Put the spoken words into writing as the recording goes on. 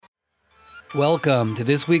Welcome to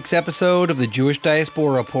this week's episode of the Jewish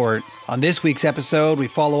Diaspora Report. On this week's episode, we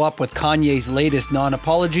follow up with Kanye's latest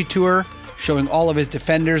non-apology tour, showing all of his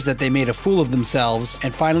defenders that they made a fool of themselves,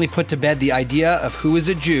 and finally put to bed the idea of who is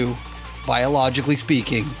a Jew, biologically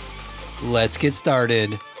speaking. Let's get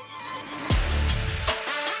started.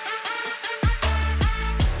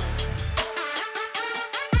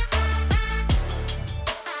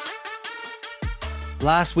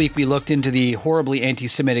 Last week, we looked into the horribly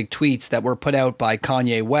anti-Semitic tweets that were put out by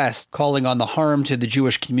Kanye West, calling on the harm to the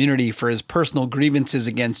Jewish community for his personal grievances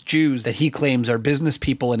against Jews that he claims are business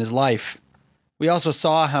people in his life. We also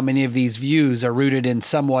saw how many of these views are rooted in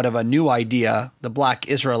somewhat of a new idea, the Black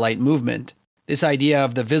Israelite movement. This idea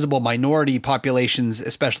of the visible minority populations,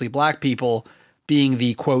 especially black people, being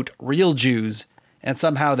the, quote, real Jews, and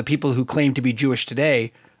somehow the people who claim to be Jewish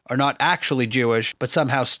today are not actually Jewish, but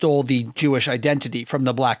somehow stole the Jewish identity from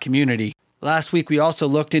the black community. Last week, we also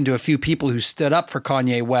looked into a few people who stood up for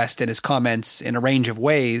Kanye West and his comments in a range of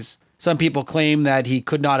ways. Some people claim that he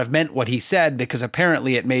could not have meant what he said because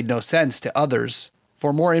apparently it made no sense to others.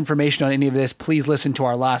 For more information on any of this, please listen to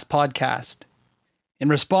our last podcast. In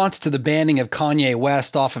response to the banning of Kanye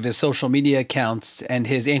West off of his social media accounts and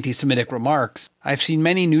his anti-Semitic remarks, I've seen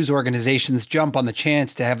many news organizations jump on the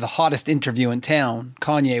chance to have the hottest interview in town,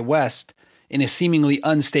 Kanye West, in a seemingly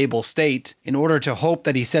unstable state, in order to hope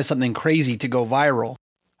that he says something crazy to go viral.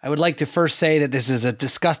 I would like to first say that this is a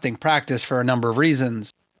disgusting practice for a number of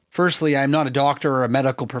reasons. Firstly, I am not a doctor or a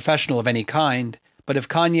medical professional of any kind, but if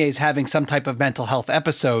Kanye is having some type of mental health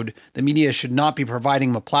episode, the media should not be providing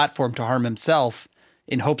him a platform to harm himself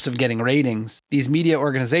in hopes of getting ratings. These media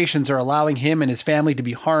organizations are allowing him and his family to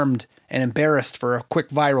be harmed and embarrassed for a quick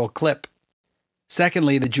viral clip.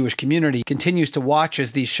 Secondly, the Jewish community continues to watch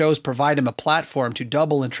as these shows provide him a platform to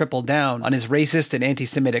double and triple down on his racist and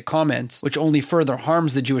anti-Semitic comments, which only further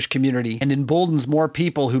harms the Jewish community and emboldens more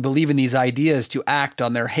people who believe in these ideas to act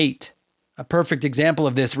on their hate. A perfect example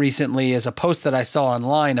of this recently is a post that I saw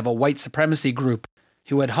online of a white supremacy group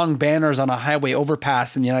who had hung banners on a highway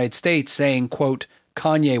overpass in the United States saying, quote,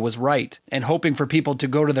 Kanye was right, and hoping for people to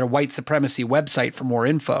go to their white supremacy website for more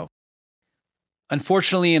info.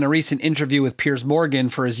 Unfortunately, in a recent interview with Piers Morgan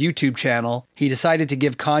for his YouTube channel, he decided to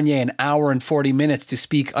give Kanye an hour and 40 minutes to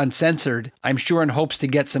speak uncensored, I'm sure in hopes to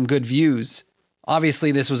get some good views.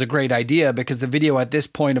 Obviously, this was a great idea because the video at this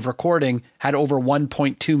point of recording had over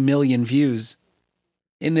 1.2 million views.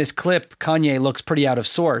 In this clip, Kanye looks pretty out of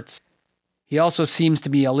sorts. He also seems to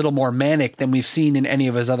be a little more manic than we've seen in any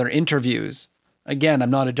of his other interviews. Again, I'm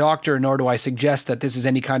not a doctor, nor do I suggest that this is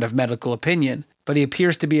any kind of medical opinion, but he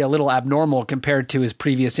appears to be a little abnormal compared to his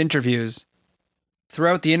previous interviews.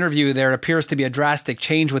 Throughout the interview, there appears to be a drastic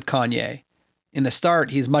change with Kanye. In the start,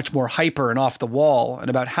 he's much more hyper and off the wall, and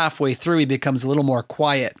about halfway through he becomes a little more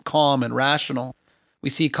quiet, calm, and rational. We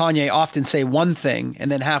see Kanye often say one thing,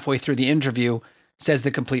 and then halfway through the interview, says the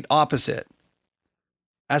complete opposite.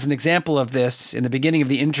 As an example of this, in the beginning of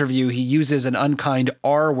the interview, he uses an unkind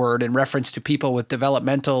R word in reference to people with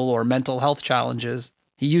developmental or mental health challenges.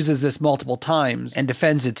 He uses this multiple times and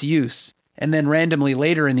defends its use. And then randomly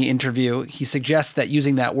later in the interview, he suggests that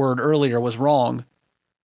using that word earlier was wrong.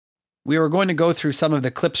 We are going to go through some of the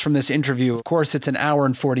clips from this interview. Of course, it's an hour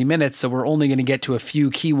and 40 minutes, so we're only going to get to a few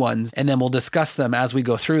key ones, and then we'll discuss them as we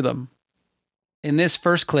go through them. In this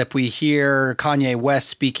first clip, we hear Kanye West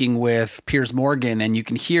speaking with Piers Morgan, and you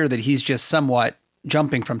can hear that he's just somewhat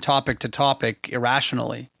jumping from topic to topic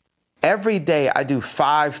irrationally. Every day I do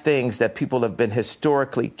 5 things that people have been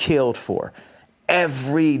historically killed for.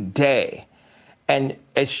 Every day. And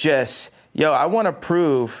it's just, I want to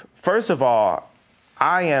prove, first of all,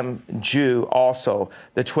 I am Jew also.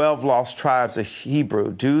 The 12 lost tribes of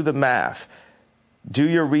Hebrew. Do the math. Do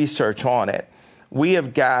your research on it. We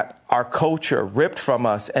have got our culture ripped from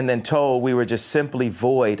us and then told we were just simply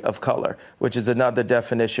void of color, which is another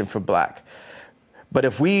definition for black. But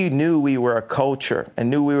if we knew we were a culture and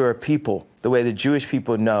knew we were a people, the way the Jewish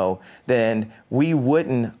people know, then we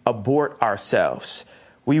wouldn't abort ourselves.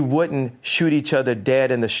 We wouldn't shoot each other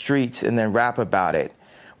dead in the streets and then rap about it.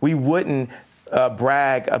 We wouldn't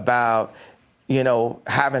brag about,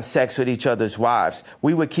 having sex with each other's wives.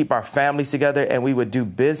 We would keep our families together and we would do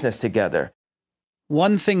business together.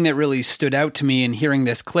 One thing that really stood out to me in hearing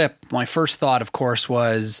this clip, my first thought, of course,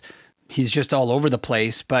 was he's just all over the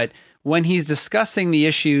place. But when he's discussing the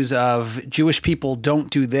issues of Jewish people don't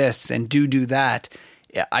do this and do that,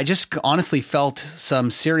 I just honestly felt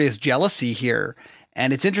some serious jealousy here.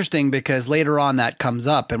 And it's interesting because later on that comes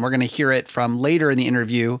up, and we're going to hear it from later in the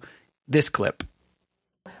interview, this clip.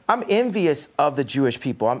 I'm envious of the Jewish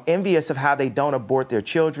people. I'm envious of how they don't abort their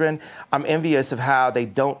children. I'm envious of how they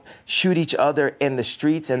don't shoot each other in the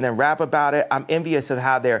streets and then rap about it. I'm envious of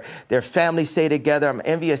how their families stay together. I'm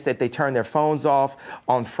envious that they turn their phones off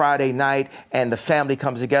on Friday night and the family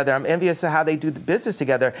comes together. I'm envious of how they do the business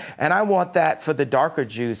together. And I want that for the darker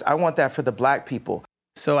Jews. I want that for the black people.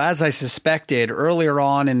 So as I suspected, earlier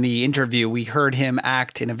on in the interview, we heard him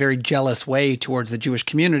act in a very jealous way towards the Jewish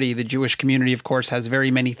community. The Jewish community, of course, has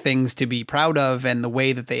very many things to be proud of, and the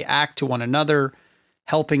way that they act to one another,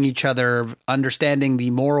 helping each other, understanding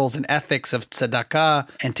the morals and ethics of tzedakah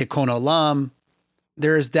and tikkun olam.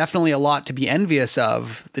 There is definitely a lot to be envious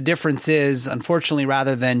of. The difference is, unfortunately,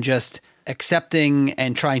 rather than just accepting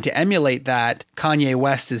and trying to emulate that, Kanye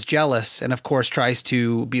West is jealous and, of course, tries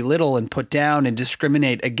to belittle and put down and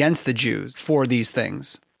discriminate against the Jews for these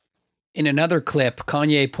things. In another clip,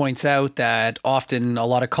 Kanye points out that often a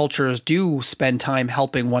lot of cultures do spend time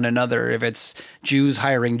helping one another. If it's Jews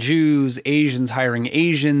hiring Jews, Asians hiring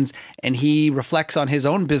Asians, and he reflects on his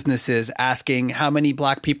own businesses, asking how many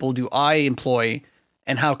black people do I employ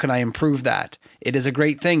and how can I improve that? It is a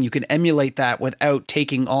great thing. You can emulate that without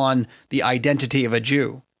taking on the identity of a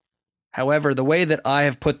Jew. However, the way that I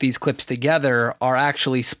have put these clips together are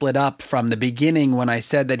actually split up from the beginning when I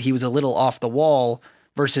said that he was a little off the wall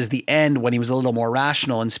versus the end when he was a little more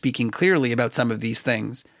rational and speaking clearly about some of these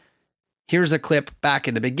things. Here's a clip back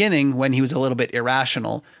in the beginning when he was a little bit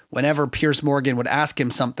irrational. Whenever Piers Morgan would ask him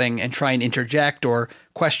something and try and interject or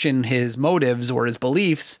question his motives or his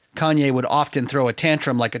beliefs, Kanye would often throw a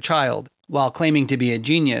tantrum like a child, while claiming to be a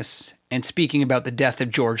genius and speaking about the death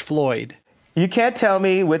of George Floyd. You can't tell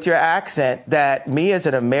me with your accent that me as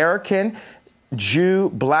an American Jew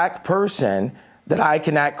black person that I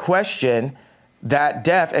cannot question that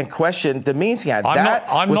death and question the means behind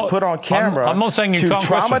that was put on camera. I'm not saying you can't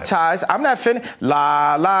traumatize. I'm not finished.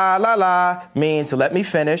 La la la la means let me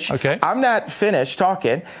finish. Okay. I'm not finished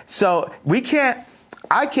talking. So we can't.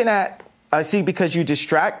 I cannot. See, because you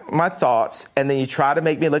distract my thoughts and then you try to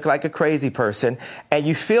make me look like a crazy person and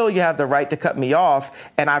you feel you have the right to cut me off.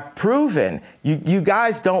 And I've proven you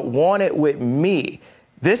guys don't want it with me.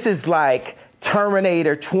 This is like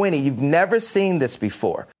Terminator 20. You've never seen this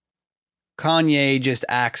before. Kanye just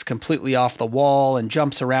acts completely off the wall and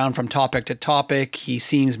jumps around from topic to topic. He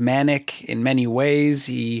seems manic in many ways.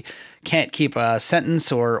 He can't keep a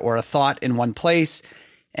sentence or a thought in one place.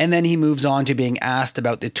 And then he moves on to being asked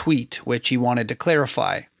about the tweet, which he wanted to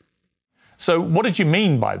clarify. So what did you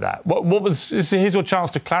mean by that? What was? Here's your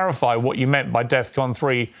chance to clarify what you meant by DEFCON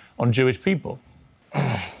 3 on Jewish people.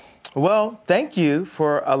 Well, thank you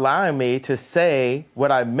for allowing me to say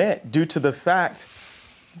what I meant due to the fact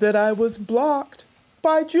that I was blocked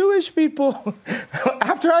by Jewish people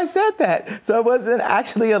after I said that. So I wasn't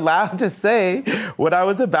actually allowed to say what I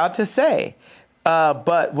was about to say.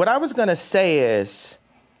 But what I was going to say is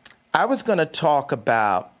I was going to talk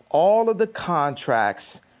about all of the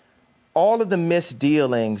contracts, all of the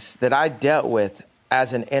misdealings that I dealt with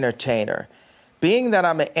as an entertainer. Being that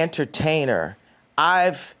I'm an entertainer,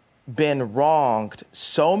 I've been wronged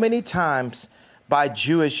so many times by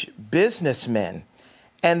Jewish businessmen.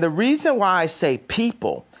 And the reason why I say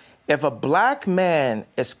people, if a black man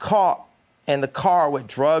is caught in the car with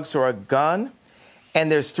drugs or a gun,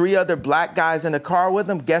 and there's 3 other black guys in the car with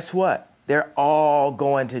him, guess what? They're all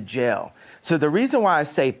going to jail. So the reason why I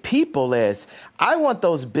say people is I want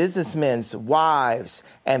those businessmen's wives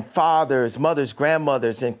and fathers, mothers,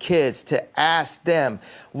 grandmothers, and kids to ask them,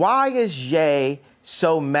 why is Ye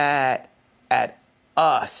so mad at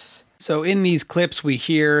us? So in these clips, we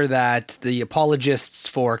hear that the apologists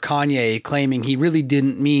for Kanye claiming he really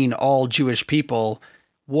didn't mean all Jewish people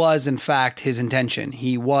was in fact his intention.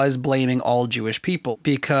 He was blaming all Jewish people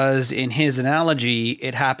because in his analogy,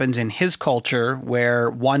 it happens in his culture where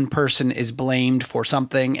one person is blamed for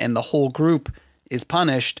something and the whole group is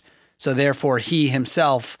punished. So therefore he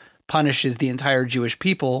himself punishes the entire Jewish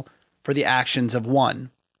people for the actions of one.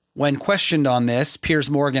 When questioned on this, Piers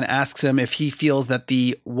Morgan asks him if he feels that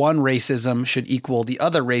the one racism should equal the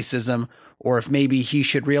other racism, or if maybe he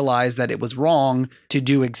should realize that it was wrong to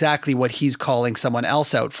do exactly what he's calling someone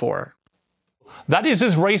else out for. That is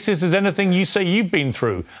as racist as anything you say you've been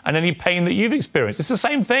through and any pain that you've experienced. It's the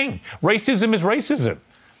same thing. Racism is racism.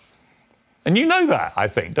 And you know that, I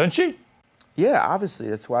think, don't you? Yeah, obviously.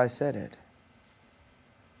 That's why I said it.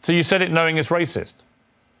 So you said it knowing it's racist?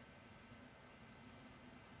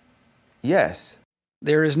 Yes.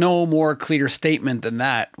 There is no more clear statement than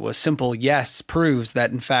that. A simple yes proves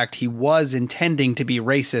that, in fact, he was intending to be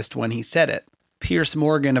racist when he said it. Piers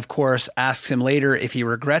Morgan, of course, asks him later if he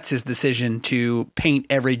regrets his decision to paint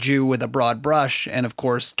every Jew with a broad brush and, of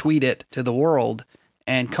course, tweet it to the world.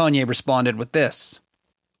 And Kanye responded with this.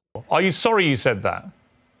 Are you sorry you said that?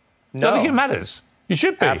 No. I think it matters. You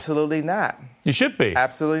should be. Absolutely not. You should be.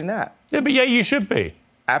 Absolutely not. Yeah, but yeah, you should be.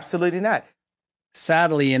 Absolutely not.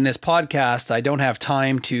 Sadly, in this podcast, I don't have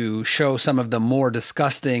time to show some of the more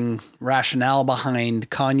disgusting rationale behind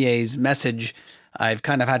Kanye's message. I've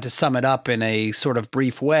kind of had to sum it up in a sort of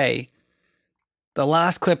brief way. The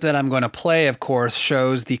last clip that I'm going to play, of course,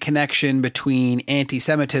 shows the connection between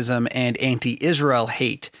anti-Semitism and anti-Israel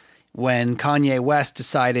hate when Kanye West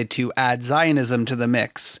decided to add Zionism to the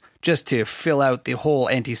mix, just to fill out the whole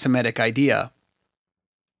anti-Semitic idea.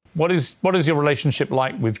 What is your relationship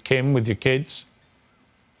like with Kim, with your kids?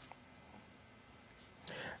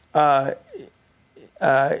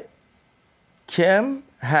 Kim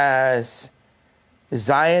has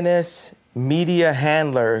Zionist media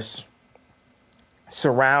handlers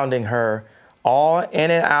surrounding her, all in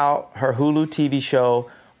and out her Hulu TV show,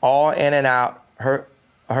 all in and out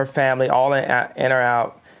her family, all in or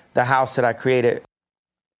out the house that I created.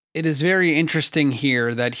 It is very interesting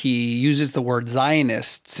here that he uses the word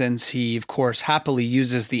Zionist, since he, of course, happily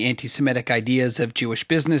uses the anti-Semitic ideas of Jewish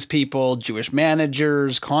business people, Jewish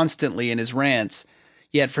managers, constantly in his rants,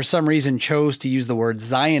 yet for some reason chose to use the word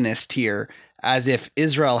Zionist here, as if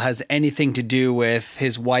Israel has anything to do with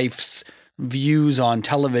his wife's views on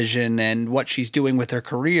television and what she's doing with her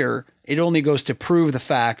career. It only goes to prove the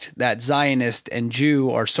fact that Zionist and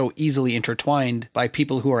Jew are so easily intertwined by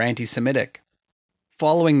people who are anti-Semitic.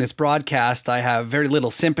 Following this broadcast, I have very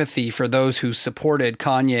little sympathy for those who supported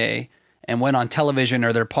Kanye and went on television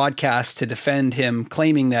or their podcasts to defend him,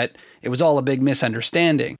 claiming that it was all a big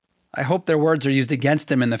misunderstanding. I hope their words are used against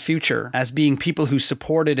him in the future as being people who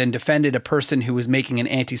supported and defended a person who was making an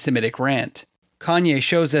anti-Semitic rant. Kanye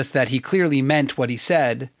shows us that he clearly meant what he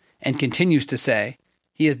said and continues to say.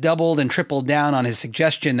 He has doubled and tripled down on his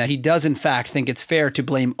suggestion that he does in fact think it's fair to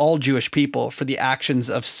blame all Jewish people for the actions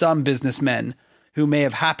of some businessmen who may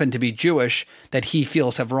have happened to be Jewish that he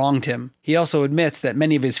feels have wronged him. He also admits that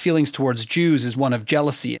many of his feelings towards Jews is one of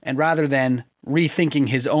jealousy, and rather than rethinking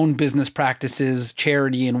his own business practices,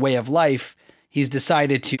 charity, and way of life, he's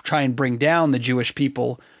decided to try and bring down the Jewish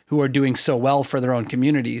people who are doing so well for their own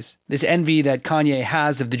communities. This envy that Kanye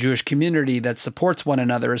has of the Jewish community that supports one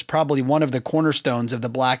another is probably one of the cornerstones of the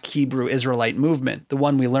Black Hebrew Israelite movement, the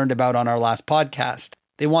one we learned about on our last podcast.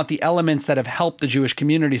 They want the elements that have helped the Jewish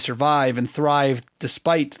community survive and thrive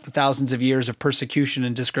despite the thousands of years of persecution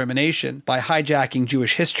and discrimination by hijacking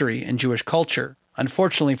Jewish history and Jewish culture.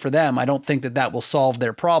 Unfortunately for them, I don't think that will solve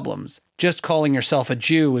their problems. Just calling yourself a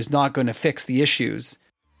Jew is not going to fix the issues.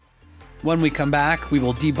 When we come back, we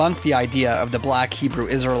will debunk the idea of the Black Hebrew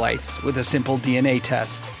Israelites with a simple DNA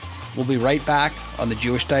test. We'll be right back on the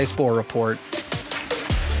Jewish Diaspora Report.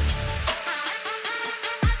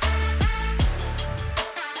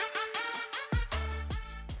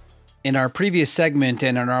 In our previous segment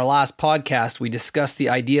and in our last podcast, we discussed the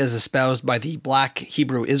ideas espoused by the Black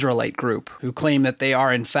Hebrew Israelite group, who claim that they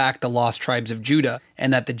are in fact the lost tribes of Judah,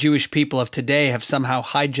 and that the Jewish people of today have somehow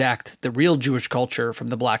hijacked the real Jewish culture from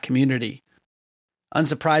the black community.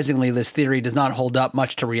 Unsurprisingly, this theory does not hold up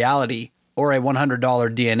much to reality, or a $100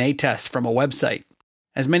 DNA test from a website.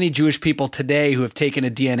 As many Jewish people today who have taken a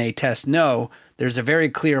DNA test know, there's a very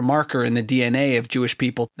clear marker in the DNA of Jewish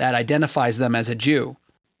people that identifies them as a Jew.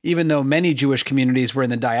 Even though many Jewish communities were in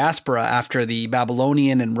the diaspora after the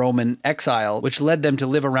Babylonian and Roman exile, which led them to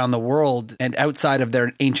live around the world and outside of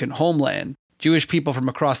their ancient homeland, Jewish people from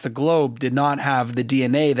across the globe did not have the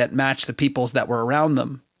DNA that matched the peoples that were around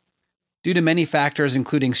them. Due to many factors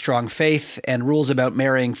including strong faith and rules about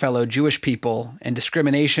marrying fellow Jewish people and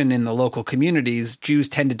discrimination in the local communities, Jews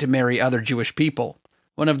tended to marry other Jewish people.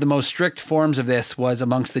 One of the most strict forms of this was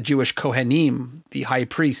amongst the Jewish Kohanim, the high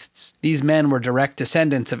priests. These men were direct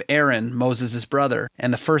descendants of Aaron, Moses' brother,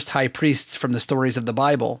 and the first high priests from the stories of the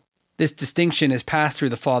Bible. This distinction is passed through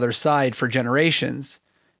the father's side for generations.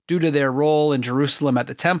 Due to their role in Jerusalem at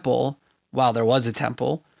the temple, while there was a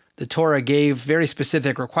temple, the Torah gave very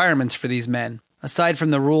specific requirements for these men. Aside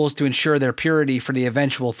from the rules to ensure their purity for the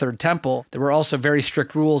eventual third temple, there were also very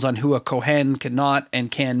strict rules on who a Kohen cannot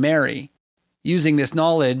and can marry. Using this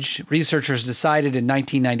knowledge, researchers decided in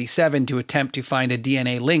 1997 to attempt to find a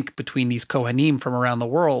DNA link between these Kohanim from around the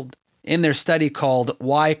world. In their study called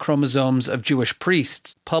Y Chromosomes of Jewish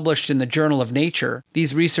Priests, published in the Journal of Nature,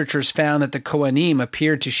 these researchers found that the Kohanim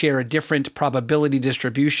appeared to share a different probability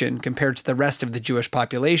distribution compared to the rest of the Jewish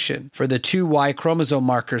population for the two Y chromosome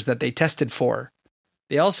markers that they tested for.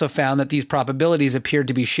 They also found that these probabilities appeared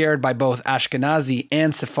to be shared by both Ashkenazi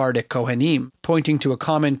and Sephardic Kohanim, pointing to a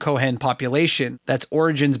common Kohen population that's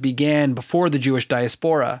origins began before the Jewish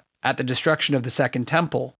diaspora, at the destruction of the Second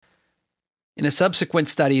Temple. In a subsequent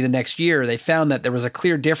study the next year, they found that there was a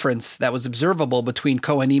clear difference that was observable between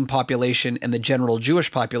Kohanim population and the general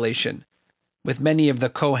Jewish population. With many of the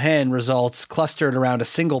Kohen results clustered around a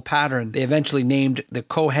single pattern, they eventually named the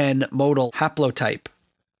Kohen modal haplotype.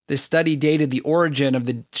 This study dated the origin of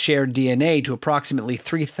the shared DNA to approximately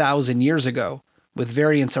 3,000 years ago, with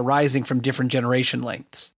variants arising from different generation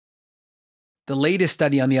lengths. The latest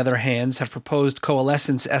study, on the other hand, have proposed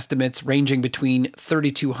coalescence estimates ranging between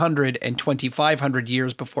 3,200 and 2,500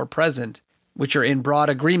 years before present, which are in broad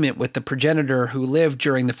agreement with the progenitor who lived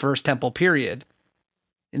during the First Temple period.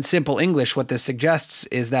 In simple English, what this suggests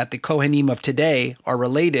is that the Kohanim of today are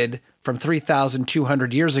related from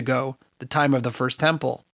 3,200 years ago, the time of the First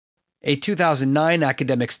Temple. A 2009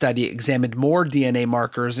 academic study examined more DNA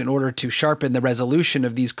markers in order to sharpen the resolution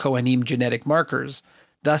of these Kohanim genetic markers,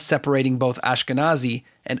 thus separating both Ashkenazi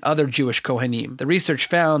and other Jewish Kohanim. The research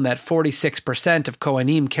found that 46% of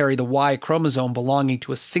Kohanim carry the Y chromosome belonging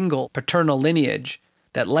to a single paternal lineage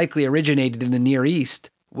that likely originated in the Near East,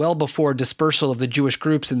 well before dispersal of the Jewish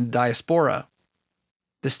groups in the diaspora.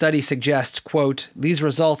 The study suggests, quote, these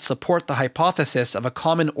results support the hypothesis of a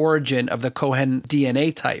common origin of the Kohen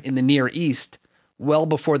DNA type in the Near East, well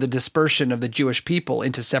before the dispersion of the Jewish people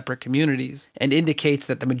into separate communities, and indicates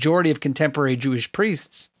that the majority of contemporary Jewish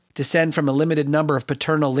priests descend from a limited number of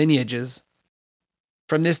paternal lineages.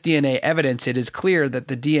 From this DNA evidence, it is clear that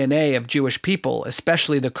the DNA of Jewish people,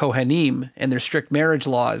 especially the Kohanim and their strict marriage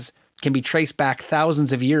laws, can be traced back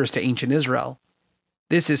thousands of years to ancient Israel.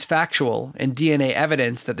 This is factual and DNA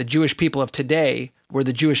evidence that the Jewish people of today were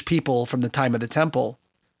the Jewish people from the time of the Temple.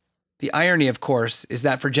 The irony, of course, is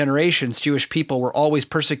that for generations, Jewish people were always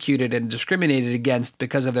persecuted and discriminated against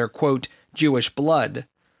because of their, quote, Jewish blood.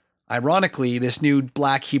 Ironically, this new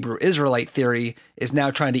black Hebrew Israelite theory is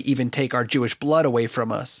now trying to even take our Jewish blood away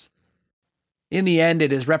from us. In the end,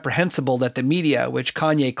 it is reprehensible that the media, which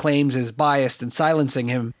Kanye claims is biased and silencing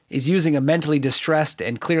him, is using a mentally distressed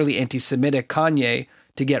and clearly anti-Semitic Kanye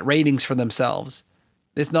to get ratings for themselves.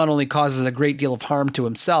 This not only causes a great deal of harm to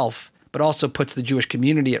himself, but also puts the Jewish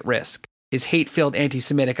community at risk. His hate-filled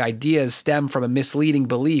anti-Semitic ideas stem from a misleading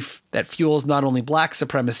belief that fuels not only black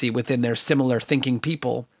supremacy within their similar thinking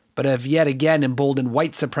people, but have yet again emboldened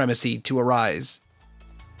white supremacy to arise.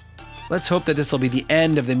 Let's hope that this will be the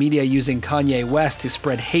end of the media using Kanye West to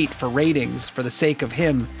spread hate for ratings for the sake of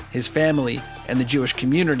him, his family, and the Jewish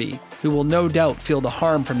community, who will no doubt feel the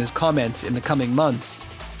harm from his comments in the coming months.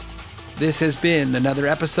 This has been another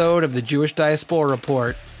episode of the Jewish Diaspora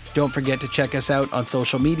Report. Don't forget to check us out on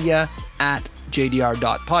social media at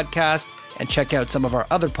jdr.podcast and check out some of our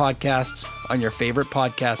other podcasts on your favorite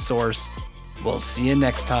podcast source. We'll see you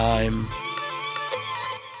next time.